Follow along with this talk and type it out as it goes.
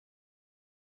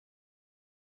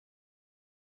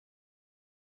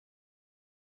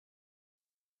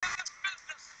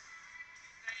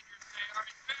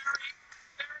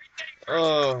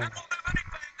What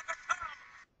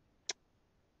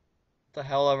the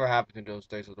hell ever happened to those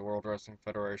days of the World Wrestling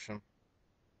Federation?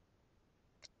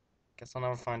 Guess I'll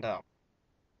never find out.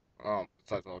 Oh,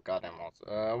 besides all goddamn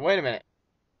walls. Wait a minute.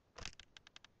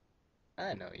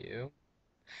 I know you.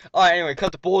 Alright, anyway,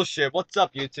 cut the bullshit. What's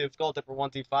up, YouTube? Skull for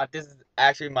 125. This is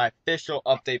actually my official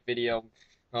update video.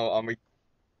 Oh,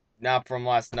 not from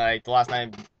last night. The last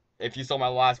night, if you saw my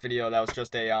last video, that was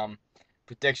just a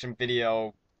prediction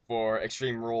video for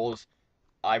Extreme Rules.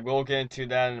 I will get into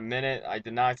that in a minute. I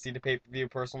did not see the pay-per-view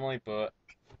personally, but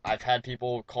I've had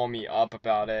people call me up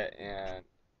about it, and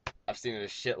I've seen a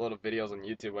shitload of videos on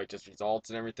YouTube, like just results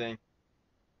and everything.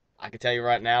 I can tell you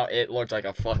right now, it looked like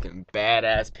a fucking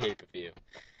badass pay-per-view.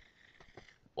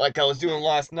 Like I was doing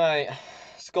last night.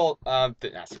 Skull, not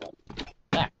Skull.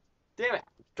 Ah, damn it.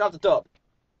 Drop the dub.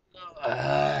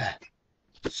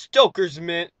 Stoker's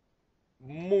Mint.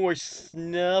 Moist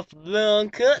snuff, long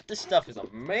cut. This stuff is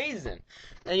amazing.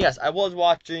 And yes, I was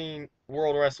watching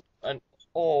an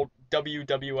old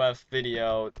WWF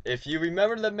video. If you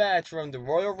remember the match from the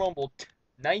Royal Rumble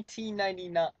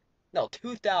 1999, no,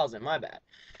 2000, my bad.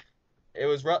 It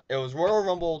was Royal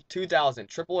Rumble 2000,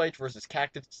 Triple H versus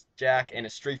Cactus Jack in a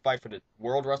street fight for the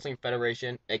World Wrestling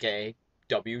Federation, aka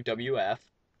WWF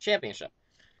Championship,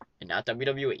 and not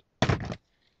WWE.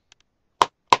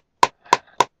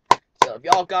 So if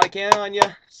y'all got a can on you,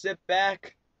 sit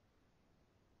back,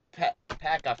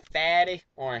 pack a fatty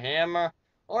or a hammer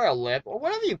or a lip or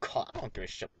whatever you call it. I don't give a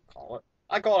shit what you call it.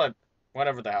 I call it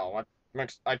whatever the hell.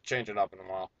 I change it up in a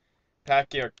while. Pack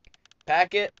the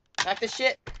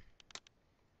shit,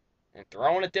 and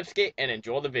throw in a dipstick and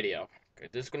enjoy the video. Cause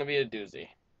this is gonna be a doozy.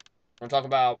 We're gonna talk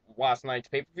about last night's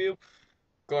pay-per-view.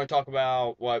 Going to talk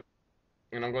about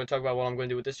and I'm going to talk about what I'm going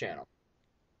to do with this channel.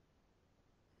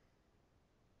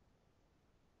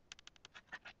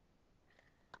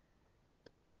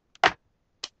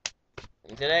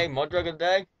 And today, mud drug of the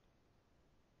day.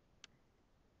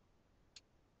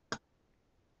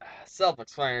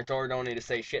 Self-explanatory. Don't need to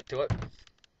say shit to it.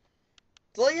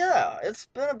 So yeah, it's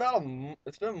been about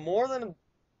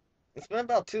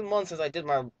 2 months since I did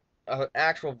my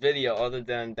actual video, other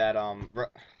than that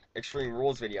Extreme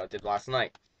Rules video I did last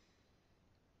night.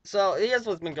 So here's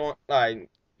what's been going on.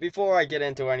 Before I get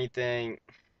into anything,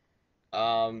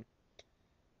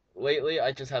 lately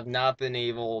I just have not been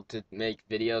able to make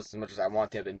videos as much as I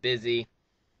want to. I've been busy.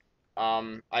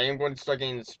 I am going to start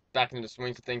getting back into the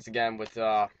swing of things again with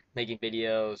making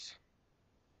videos.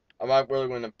 I'm not really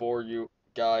going to bore you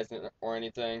guys or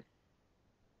anything.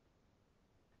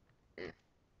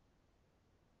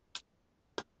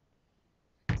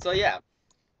 So yeah,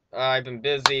 I've been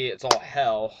busy. It's all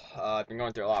hell. I've been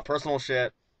going through a lot of personal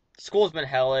shit. School's been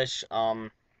hellish.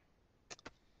 And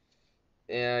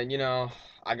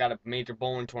I got a major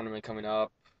bowling tournament coming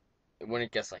up. When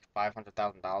it gets like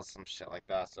 $500,000, some shit like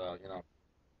that. So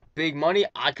big money.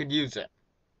 I could use it.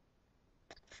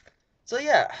 So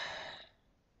yeah.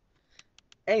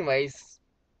 Anyways,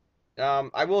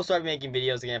 I will start making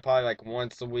videos again, probably like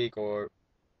once a week or,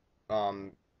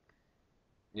 um,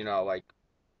 like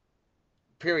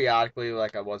periodically,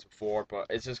 like I was before. But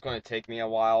it's just going to take me a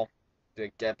while to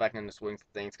get back in the swing of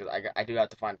things because I do have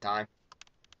to find time.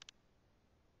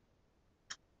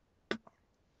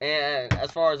 And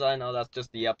as far as I know, that's just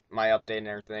my update and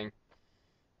everything.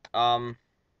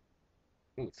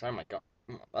 Ooh, sorry, my god,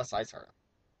 that's ice hurt.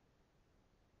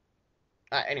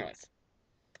 Anyways,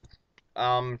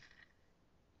 um,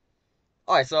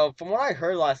 all right. So from what I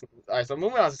heard last, all right. So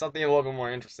moving on to something a little bit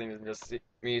more interesting than just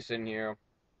me sitting here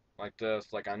like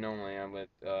this, like I normally am with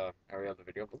every other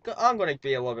video. I'm going to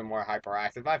be a little bit more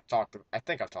hyperactive. I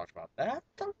think I've talked about that. I've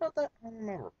talked about that. I don't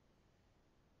remember.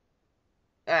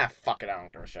 Fuck it. I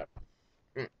don't give a shit.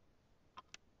 Mm.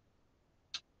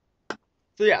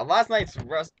 So yeah, last night's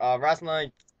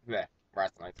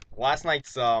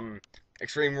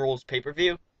Extreme Rules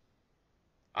pay-per-view,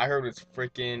 I heard it's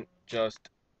freaking just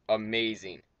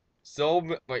amazing.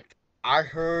 So like I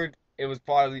heard it would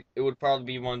probably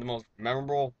be one of the most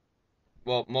memorable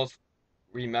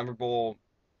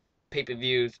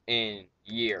pay-per-views in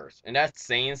years. And that's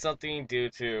saying something due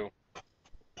to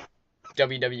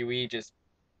WWE just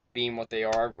being what they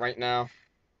are right now.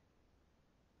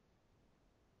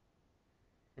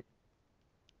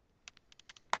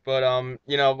 But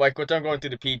like with them going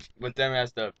through with them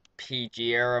as the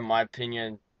PG era, in my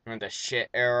opinion, and the shit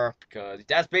era, because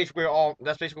that's basically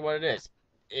what it is.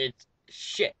 It's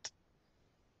shit.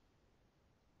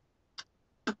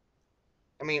 I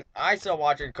mean, I still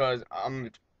watch it because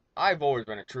I've always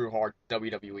been a true hard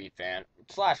WWE fan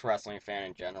 / wrestling fan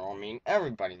in general. I mean,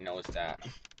 everybody knows that.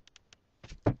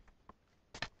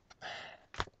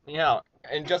 Yeah,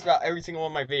 in just about every single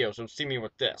one of my videos, you'll see me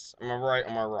with this. Am I right?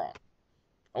 Am I wrong?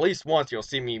 At least once you'll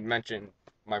see me mention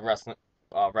my wrestling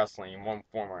in one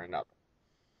form or another.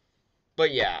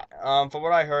 But yeah, from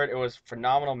what I heard, it was a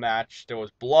phenomenal match. There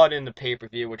was blood in the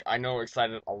pay-per-view, which I know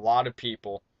excited a lot of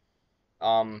people.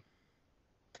 Um,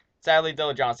 Sadly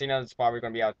though, John Cena is probably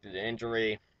going to be out due to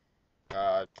injury.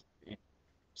 Uh,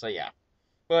 so yeah.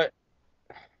 But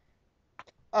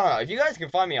I don't know. If you guys can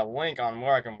find me a link on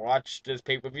where I can watch this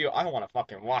pay-per-view, I want to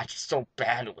fucking watch it so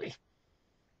badly.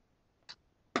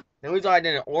 The reason I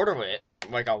didn't order it,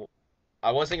 like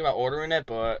I was thinking about ordering it,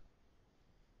 but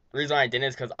the reason I didn't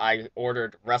is because I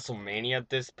ordered WrestleMania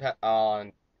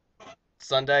on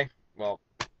Sunday. Well,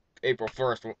 April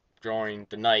 1st during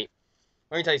the night.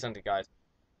 Let me tell you something, guys.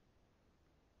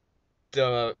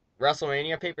 The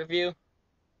WrestleMania pay-per-view,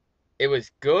 it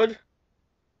was good,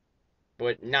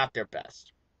 but not their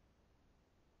best.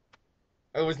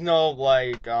 It was no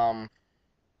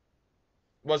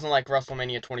wasn't like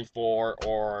WrestleMania 24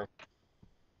 or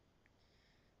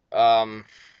um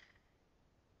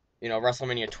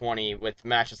WrestleMania 20 with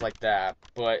matches like that,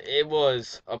 but it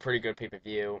was a pretty good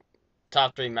pay-per-view.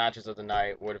 Top three matches of the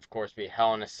night would of course be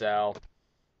Hell in a Cell,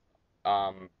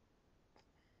 um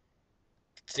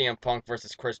CM Punk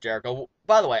versus Chris Jericho.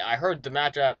 By the way, I heard the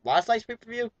match at last night's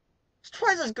pay-per-view is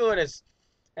twice as good as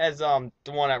the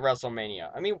one at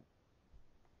WrestleMania. I mean,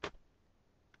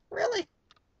 really?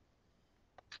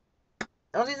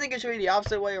 Don't you think it should be the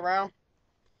opposite way around?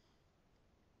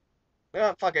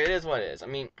 Yeah, fuck it, it is what it is. I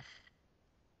mean,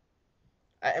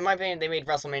 in my opinion, they made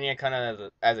WrestleMania kind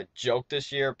of as a joke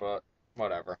this year, but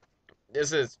whatever.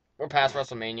 We're past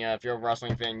WrestleMania. If you're a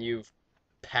wrestling fan, we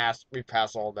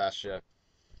passed all that shit.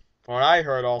 From what I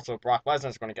heard, also Brock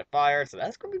Lesnar's going to get fired, so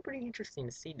that's going to be pretty interesting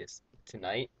to see this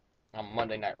tonight on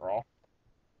Monday Night Raw.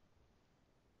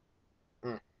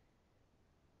 Mm.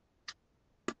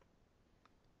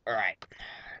 All right.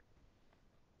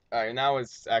 All right. Now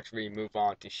let's actually move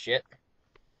on to shit.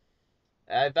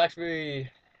 I've actually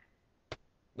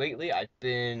lately I've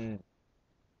been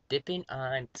dipping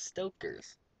on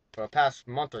Stokers for the past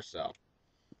month or so.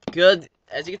 Good,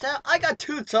 as you can tell, I got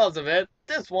 2 tubs of it.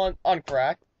 This one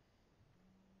uncracked.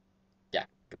 Yeah,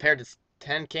 compared to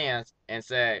 10 cans and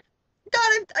say,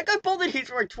 got it. I got both of these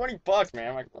for like $20, man.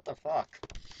 I'm like, what the fuck?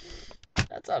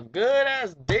 That's a good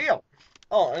ass deal.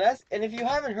 Oh, and if you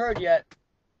haven't heard yet,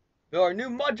 there are new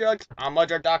mud jugs on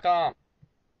mudjug.com.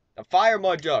 The fire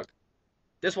mud jug.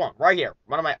 This one right here,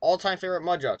 one of my all-time favorite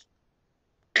mud jugs.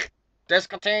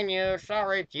 Discontinued.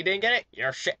 Sorry, if you didn't get it,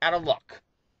 you're shit out of luck.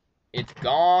 It's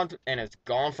gone, and it's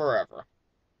gone forever.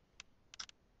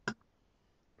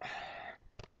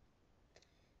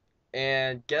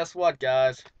 And guess what,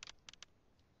 guys?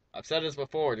 I've said this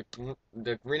before.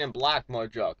 The green and black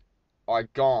mud jug are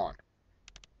gone.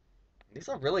 These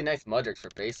are really nice mud jugs for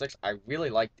basics. I really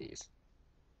like these.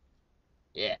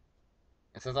 Yeah.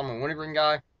 And since I'm a wintergreen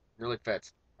guy, it really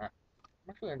fits. Alright.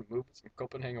 I'm actually going to move some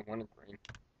Copenhagen wintergreen.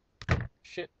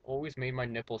 Shit always made my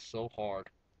nipples so hard.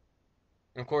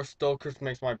 And of course, Stoker's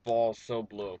makes my balls so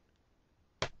blue.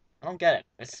 I don't get it.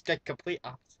 It's the complete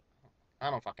opposite. I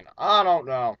don't fucking know. I don't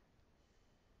know.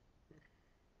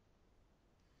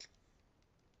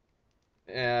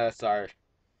 Yeah, sorry.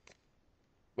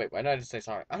 Wait, why did I just say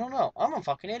sorry? I don't know. I'm a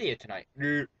fucking idiot tonight.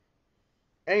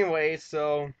 Anyway,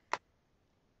 so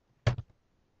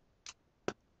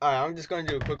I'm just going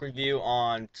to do a quick review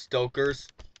on Stokers.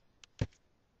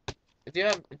 If you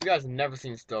guys have never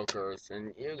seen Stokers,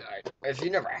 and if you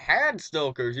never had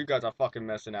Stokers, you guys are fucking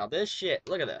missing out. This shit,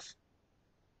 look at this.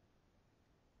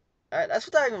 Alright, that's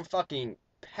without even fucking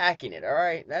packing it,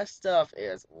 alright? That stuff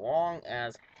is long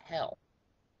as hell.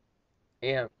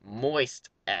 And moist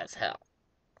as hell.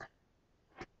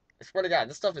 I swear to God,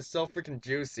 this stuff is so freaking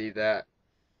juicy that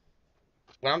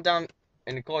when I'm down,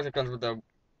 and of course it comes with a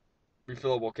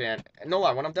refillable can. No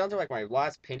lie, when I'm down to like my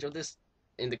last pinch of this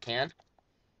in the can,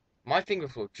 my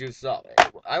fingers will juice up.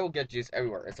 I will get juice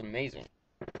everywhere. It's amazing.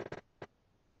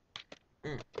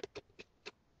 Mm.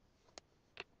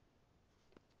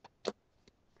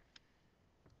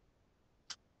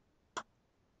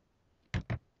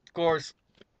 Of course,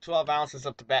 12 ounces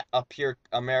of pure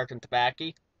American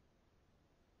tobacco.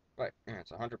 Right, yeah,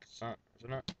 it's 100%,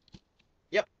 isn't it?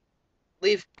 Yep.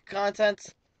 Leaf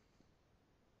contents.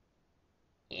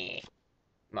 Yeah.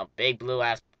 My big blue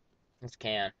ass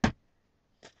can.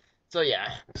 So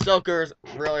yeah, Stoker's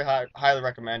really highly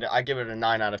recommend it. I give it a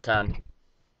 9 out of 10.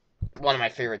 One of my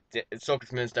favorite.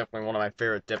 Stoker's Mint is definitely one of my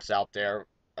favorite dips out there.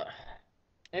 And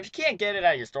if you can't get it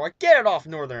at your store, get it off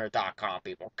Northerner.com,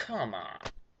 people. Come on.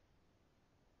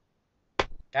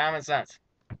 Common sense.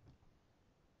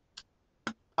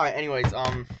 Alright, anyways,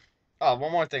 oh,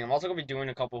 one more thing. I'm also gonna be doing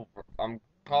a couple. I'm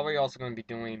probably also gonna be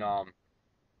doing a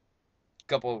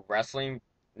couple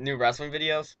new wrestling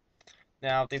videos.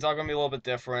 Now, these are gonna be a little bit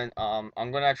different. I'm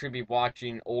gonna actually be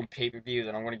watching old pay-per-views,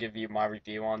 and I'm gonna give you my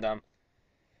review on them.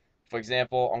 For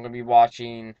example, I'm gonna be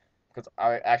watching because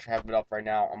I actually have it up right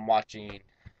now. I'm actually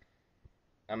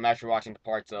watching the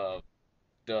parts of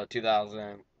the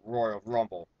 2000 Royal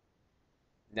Rumble.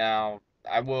 Now,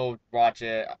 I will watch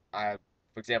it.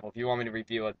 For example, if you want me to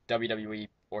review a WWE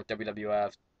or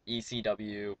WWF,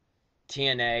 ECW,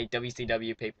 TNA,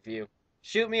 WCW pay per view,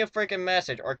 shoot me a freaking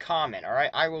message or comment, alright?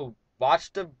 I will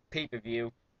watch the pay per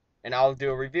view and I'll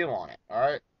do a review on it,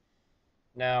 alright?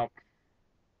 Now,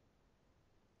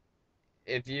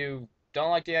 if you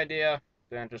don't like the idea,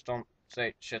 then just don't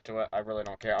say shit to it. I really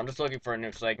don't care. I'm just looking for a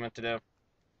new segment to do,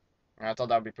 and I thought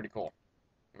that would be pretty cool,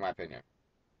 in my opinion.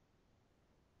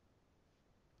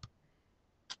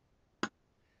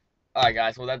 Alright,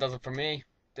 guys, well, that does it for me.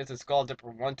 This is Skull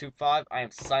Dipper125. I am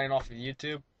signing off of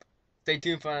YouTube. Stay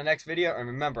tuned for the next video, and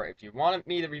remember, if you wanted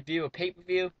me to review a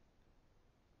pay-per-view,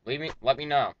 let me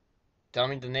know. Tell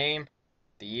me the name,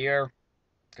 the year,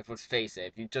 because let's face it,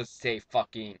 if you just say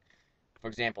fucking, for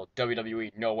example,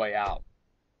 WWE No Way Out,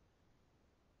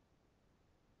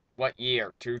 what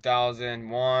year?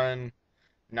 2001,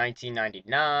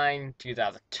 1999,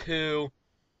 2002.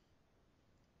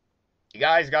 You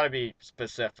guys gotta be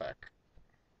specific.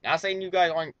 Not saying you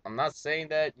guys aren't, I'm not saying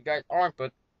that you guys aren't,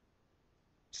 but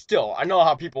still, I know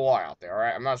how people are out there,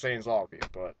 alright? I'm not saying it's all of you,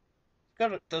 but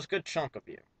there's a good chunk of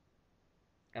you.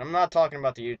 And I'm not talking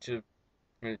about the YouTube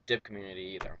dip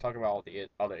community either. I'm talking about all the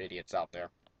other idiots out there.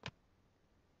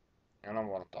 I know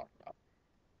what I'm talking about.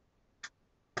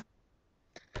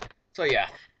 So yeah,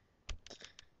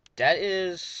 that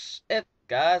is it,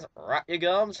 guys. Rot your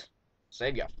gums,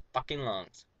 save your fucking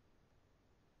lungs.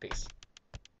 Peace.